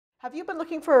Have you been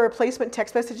looking for a replacement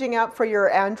text messaging app for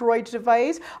your Android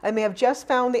device? I may have just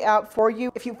found the app for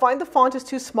you. If you find the font is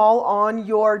too small on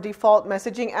your default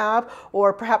messaging app,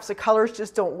 or perhaps the colors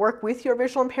just don't work with your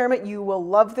visual impairment, you will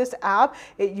love this app.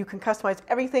 You can customize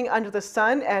everything under the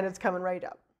sun, and it's coming right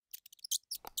up.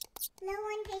 Low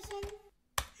on vision,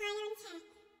 high on tech.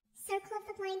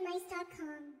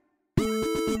 CircleOfTheBlindMice.com.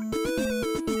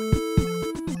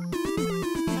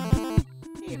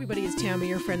 Hey everybody, it's Tammy,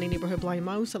 your friendly neighborhood blind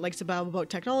mouse that likes to babble about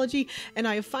technology, and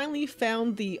I have finally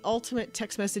found the ultimate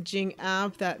text messaging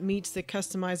app that meets the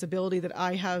customizability that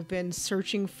I have been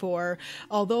searching for.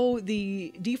 Although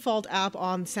the default app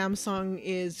on Samsung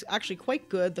is actually quite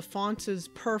good, the font is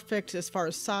perfect as far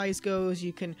as size goes.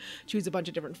 You can choose a bunch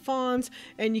of different fonts,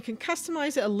 and you can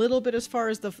customize it a little bit as far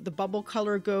as the bubble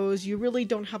color goes. You really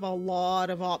don't have a lot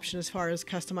of option as far as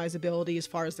customizability, as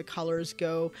far as the colors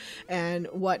go and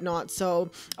whatnot. So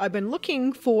I've been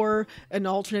looking for an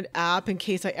alternate app in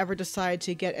case I ever decide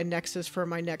to get a Nexus for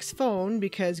my next phone,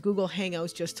 because Google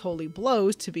Hangouts just totally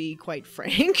blows, to be quite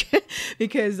frank,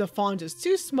 because the font is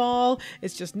too small,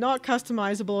 it's just not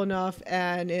customizable enough,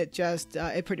 and it just,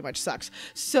 it pretty much sucks.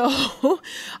 So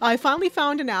I finally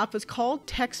found an app. It's called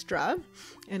Textra.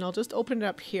 And I'll just open it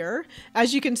up here.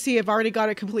 As you can see, I've already got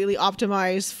it completely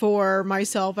optimized for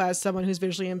myself as someone who's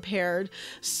visually impaired.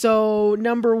 So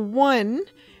number one,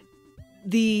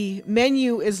 the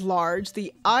menu is large.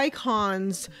 The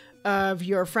icons of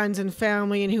your friends and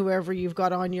family and whoever you've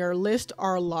got on your list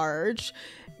are large.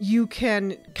 You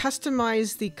can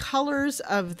customize the colors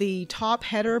of the top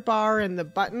header bar and the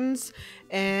buttons.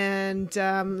 And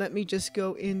let me just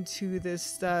go into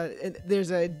this. There's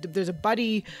a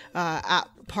buddy app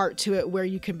part to it where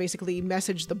you can basically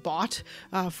message the bot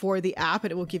for the app,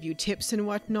 and it will give you tips and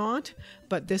whatnot.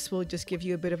 But this will just give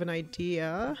you a bit of an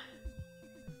idea.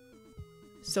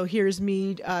 So here's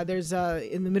me, there's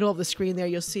in the middle of the screen there,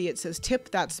 you'll see it says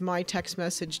tip. That's my text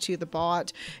message to the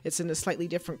bot. It's in a slightly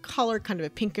different color, kind of a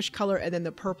pinkish color, and then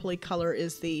the purpley color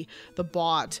is the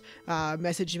bot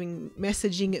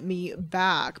messaging me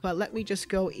back. But let me just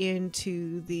go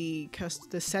into the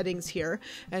settings here.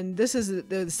 And this is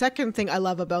the second thing I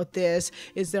love about this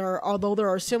is although there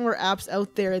are similar apps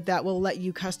out there that will let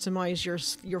you customize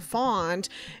your font,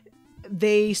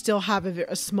 they still have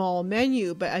a small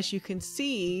menu, but as you can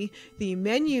see, the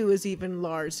menu is even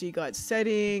large. So you got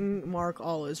setting, mark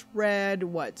all as read,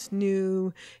 what's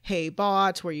new, hey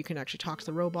bot, where you can actually talk to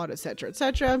the robot, etc.,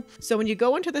 etc. So when you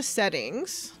go into the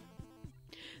settings,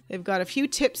 they've got a few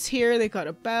tips here. They've got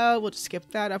about, we'll just skip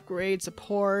that, upgrade,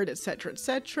 support, etc.,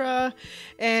 etc.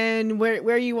 And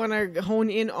where you want to hone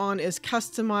in on is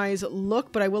customize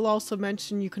look, but I will also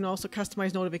mention you can also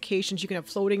customize notifications. You can have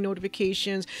floating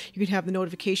notifications. You can have the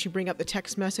notification bring up the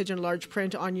text message in large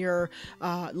print on your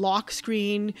lock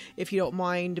screen if you don't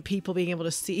mind people being able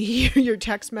to see your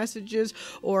text messages,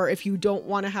 or if you don't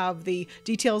want to have the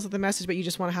details of the message but you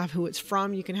just want to have who it's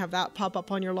from, you can have that pop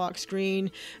up on your lock screen.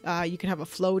 You can have a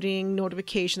floating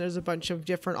notification. There's a bunch of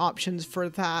different options for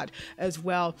that as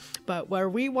well, but where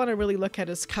we want to really look at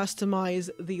is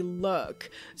customize the look.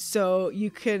 So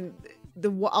you can,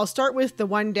 I'll start with the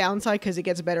one downside because it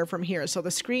gets better from here. So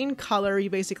the screen color, you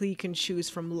can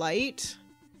choose from light,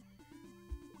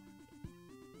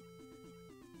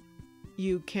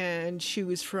 you can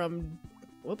choose from,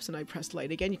 whoops, and I pressed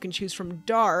light again. You can choose from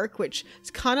dark, which is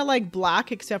kind of like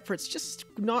black, except for it's just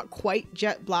not quite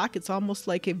jet black. It's almost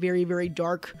like a very, very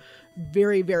dark,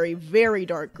 very, very, very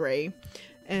dark gray.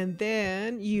 And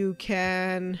then you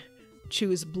can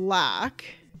choose black,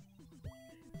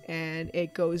 and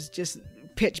it goes just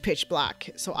pitch black.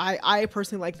 So I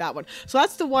personally like that one. So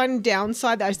that's the one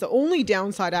downside. That's the only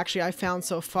downside actually I found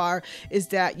so far, is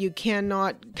that you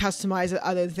cannot customize it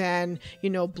other than,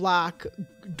 black,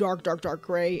 dark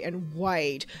gray, and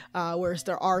white, whereas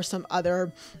there are some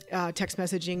other text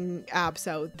messaging apps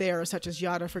out there, such as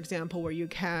Yada, for example, where you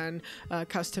can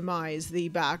customize the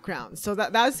background. So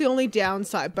that's the only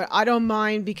downside, but I don't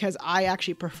mind because I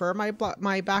actually prefer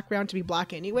my background to be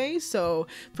black anyway, so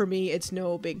for me it's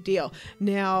no big deal.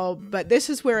 Now, but this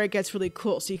is where it gets really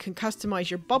cool. So you can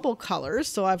customize your bubble colors.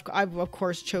 So I've of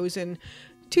course chosen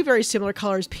two very similar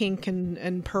colors, pink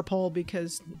and purple,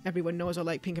 because everyone knows I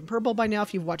like pink and purple by now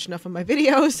if you've watched enough of my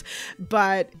videos.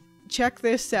 But check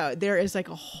this out. There is like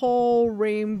a whole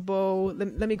rainbow.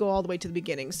 Let me go all the way to the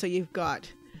beginning. So you've got,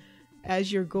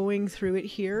 as you're going through it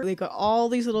here, they got all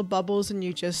these little bubbles, and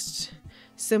you just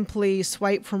simply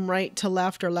swipe from right to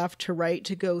left or left to right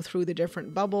to go through the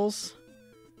different bubbles.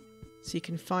 So you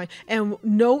can find, and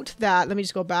note that, let me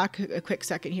just go back a quick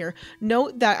second here.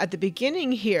 Note that at the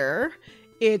beginning here,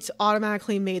 it's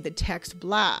automatically made the text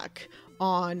black.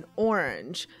 on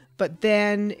orange. But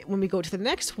then when we go to the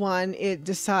next one, it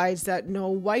decides that no,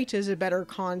 white is a better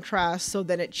contrast. So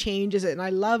then it changes it. And I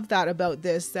love that about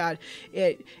this, that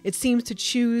it seems to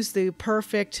choose the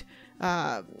perfect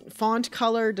font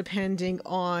color depending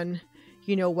on,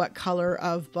 you know, what color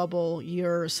of bubble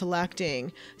you're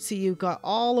selecting. So you've got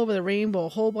all over the rainbow, a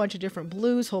whole bunch of different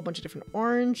blues, a whole bunch of different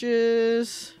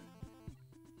oranges.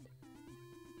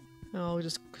 I'll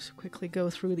just quickly go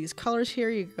through these colors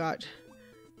here. You got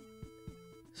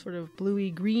sort of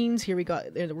bluey greens. Here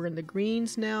we're in the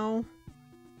greens now.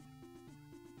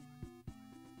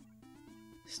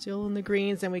 Still in the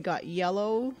greens. Then we got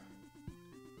yellow.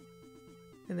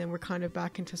 And then we're kind of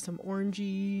back into some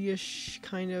orangey-ish,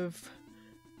 kind of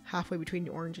halfway between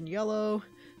orange and yellow.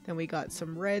 Then we got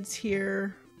some reds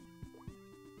here.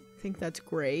 I think that's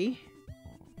gray.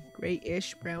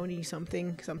 Gray-ish, browny,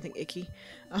 something icky.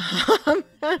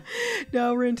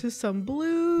 Now we're into some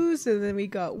blues, and then we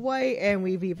got white, and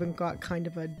we've even got kind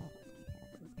of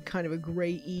a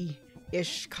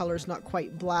gray-ish colors, not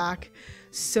quite black.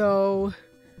 So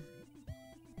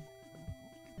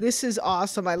this is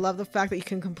awesome. I love the fact that you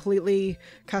can completely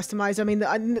customize. I mean,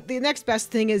 the next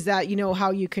best thing is that, you know, how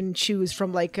you can choose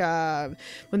from, like,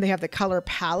 when they have the color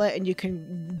palette, and you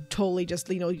can totally just,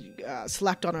 you know,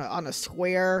 select on a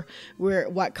square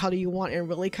what color you want and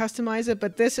really customize it.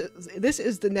 But this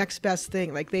is the next best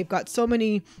thing. Like, they've got so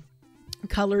many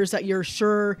colors that you're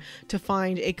sure to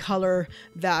find a color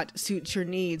that suits your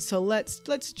needs. So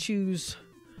let's choose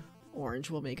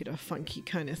orange. We'll make it a funky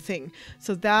kind of thing.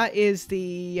 So that is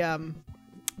the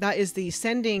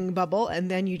sending bubble,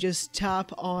 and then you just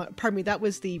tap on, pardon me, that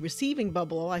was the receiving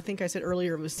bubble. I think I said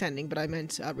earlier it was sending, but I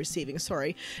meant receiving,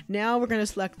 sorry. Now we're going to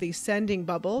select the sending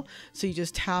bubble. So you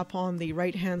just tap on the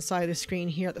right hand side of the screen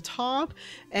here at the top,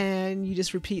 and you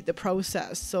just repeat the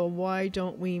process. So why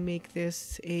don't we make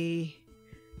this a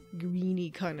greeny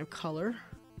kind of color?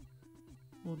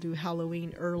 We'll do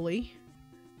Halloween early,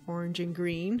 orange and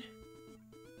green.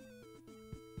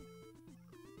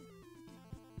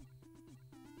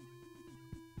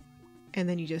 And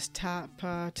then you just tap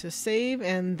to save,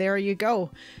 and there you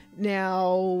go.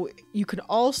 Now, you can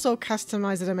also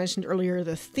customize, as I mentioned earlier,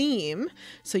 the theme.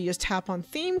 So you just tap on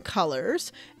theme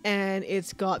colors, and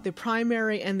it's got the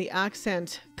primary and the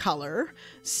accent color.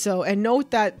 So, and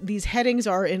note that these headings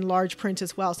are in large print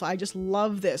as well. So I just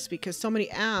love this, because so many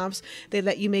apps, they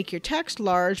let you make your text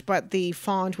large, but the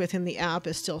font within the app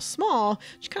is still small,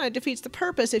 which kind of defeats the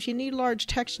purpose. If you need large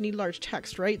text, you need large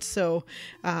text, right? So,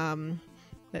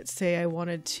 let's say I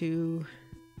wanted to,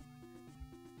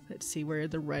 let's see, where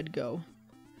did the red go?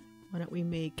 Why don't we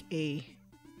make a,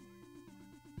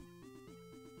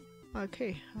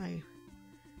 okay,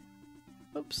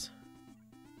 oops.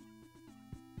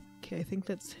 Okay, I think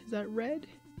is that red?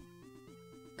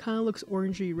 Kind of looks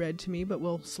orangey red to me, but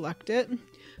we'll select it.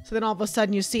 So then all of a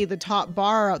sudden you see the top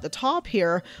bar at the top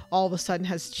here, all of a sudden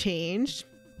has changed.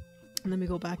 And let me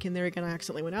go back in there again. I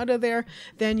accidentally went out of there.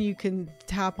 Then you can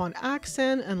tap on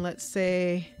accent, and let's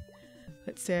say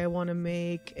I want to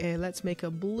make let's make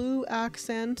a blue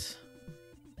accent.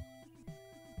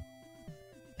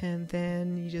 And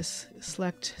then you just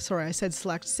select, sorry, I said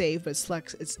select save, but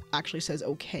it actually says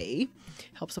okay.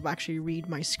 Helps them actually read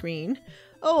my screen.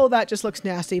 Oh, that just looks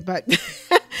nasty, but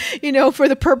you know, for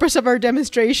the purpose of our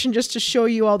demonstration, just to show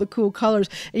you all the cool colors.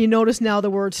 And you notice now the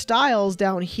word styles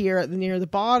down here near the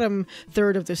bottom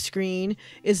third of the screen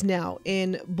is now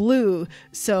in blue.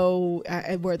 So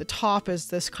where the top is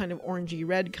this kind of orangey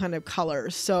red kind of color.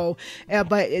 So,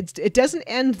 but it doesn't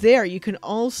end there. You can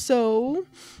also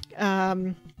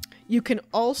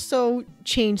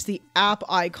change the app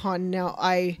icon. Now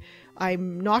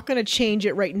I'm not going to change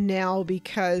it right now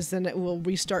because then it will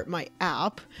restart my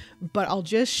app, but I'll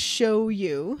just show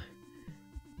you.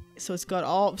 So it's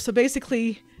got so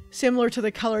basically similar to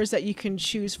the colors that you can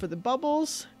choose for the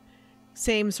bubbles,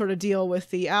 same sort of deal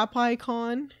with the app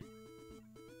icon.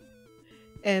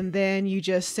 And then you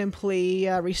just simply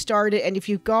restart it. And if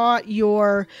you've got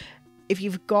your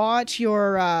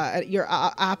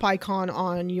app icon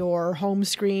on your home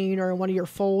screen or in one of your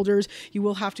folders, you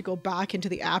will have to go back into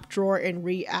the app drawer and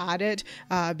re-add it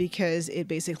because it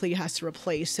basically has to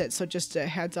replace it. So just a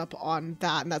heads up on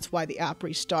that, and that's why the app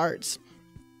restarts.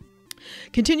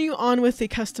 Continue on with the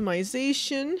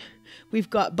customization. We've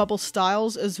got bubble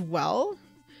styles as well.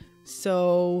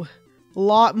 So a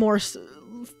lot more,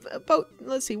 about,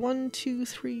 let's see,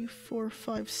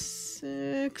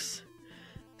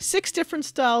 6 different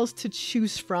styles to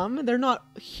choose from. They're not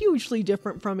hugely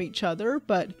different from each other,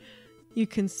 but you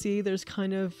can see there's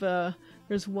kind of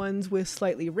There's ones with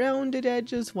slightly rounded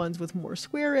edges, ones with more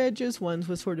square edges, ones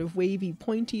with sort of wavy,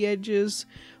 pointy edges,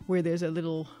 where there's a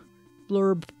little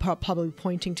blurb probably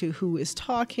pointing to who is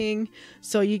talking.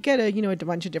 So you get a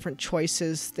bunch of different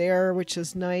choices there, which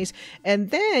is nice.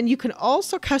 And then you can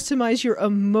also customize your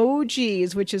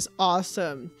emojis, which is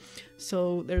awesome.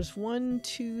 So there's 5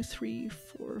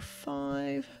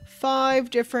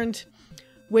 different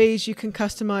ways you can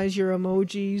customize your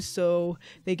emojis. So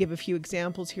they give a few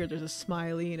examples here. There's a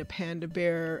smiley and a panda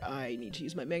bear. I need to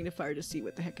use my magnifier to see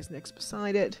what the heck is next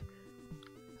beside it.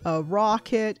 A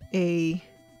rocket, the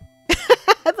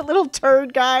little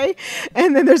turd guy,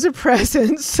 and then there's a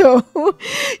present. So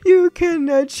you can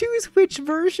choose which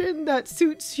version that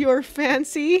suits your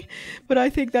fancy. But I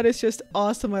think that is just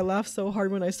awesome. I laughed so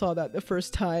hard when I saw that the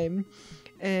first time.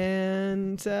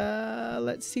 And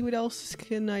let's see, what else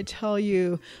can I tell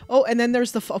you? Oh, and then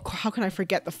there's how can I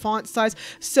forget the font size?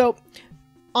 So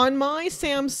on my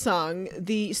Samsung,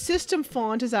 the system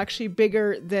font is actually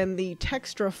bigger than the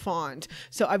Textra font.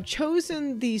 So I've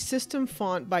chosen the system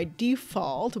font by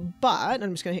default, but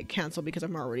I'm just going to hit cancel because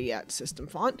I'm already at system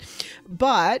font.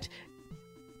 But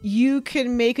you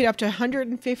can make it up to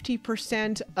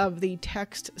 150% of the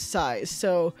text size.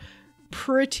 So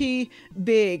pretty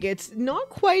big. It's not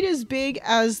quite as big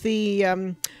as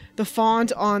the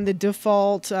font on the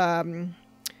default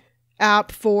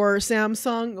app for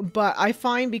Samsung, but I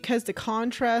find because the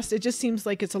contrast, it just seems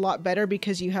like it's a lot better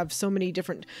because you have so many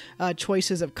different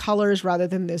choices of colors rather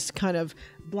than this kind of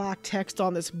black text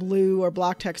on this blue or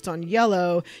black text on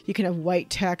yellow. You can have white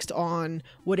text on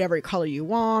whatever color you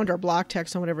want, or black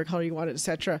text on whatever color you want,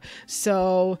 etc.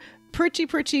 So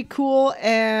pretty cool.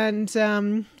 And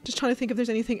just trying to think if there's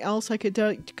anything else I could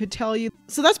tell you.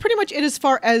 So that's pretty much it as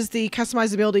far as the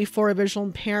customizability for a visual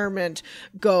impairment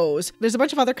goes. There's a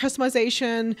bunch of other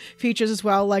customization features as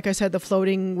well. Like I said, the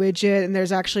floating widget, and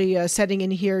there's actually a setting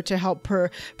in here to help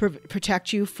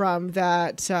protect you from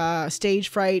that stage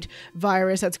fright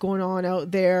virus that's going on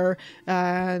out there.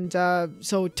 And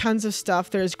so tons of stuff.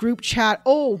 There's group chat.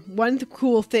 Oh, one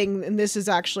cool thing, and this is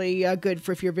actually good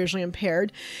for if you're visually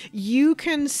impaired. You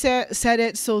can set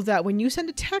it so that when you send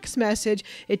a text message,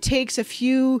 it takes a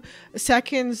few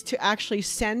seconds to actually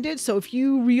send it. So if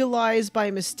you realize by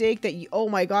mistake that oh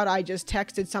my God, I just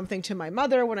texted something to my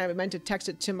mother when I meant to text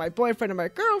it to my boyfriend or my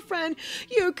girlfriend,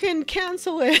 you can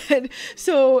cancel it.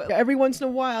 So every once in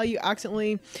a while you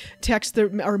accidentally text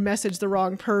or message the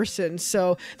wrong person.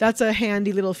 So that's a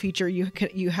handy little feature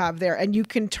you have there, and you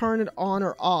can turn it on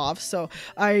or off. So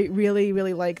I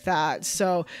really like that.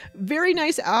 So very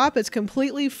nice app. It's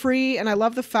completely free, and I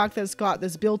love the fact that it's got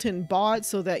this built-in bot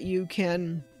so that you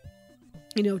can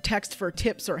text for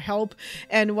tips or help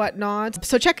and whatnot.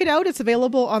 So check it out. It's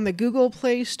available on the Google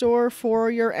Play Store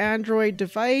for your Android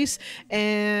device.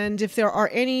 And if there are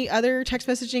any other text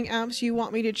messaging apps you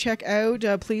want me to check out,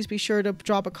 please be sure to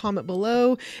drop a comment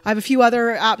below. I have a few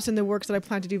other apps in the works that I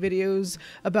plan to do videos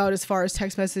about as far as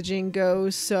text messaging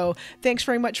goes. So thanks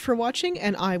very much for watching,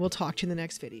 and I will talk to you in the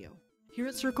next video. Here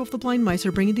at Circle of the Blind Mice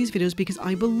are bringing these videos because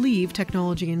I believe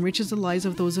technology enriches the lives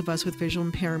of those of us with visual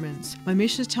impairments. My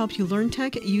mission is to help you learn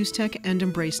tech, use tech, and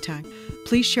embrace tech.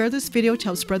 Please share this video to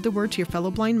help spread the word to your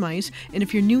fellow blind mice, and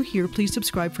if you're new here, please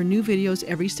subscribe for new videos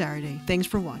every Saturday. Thanks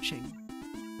for watching.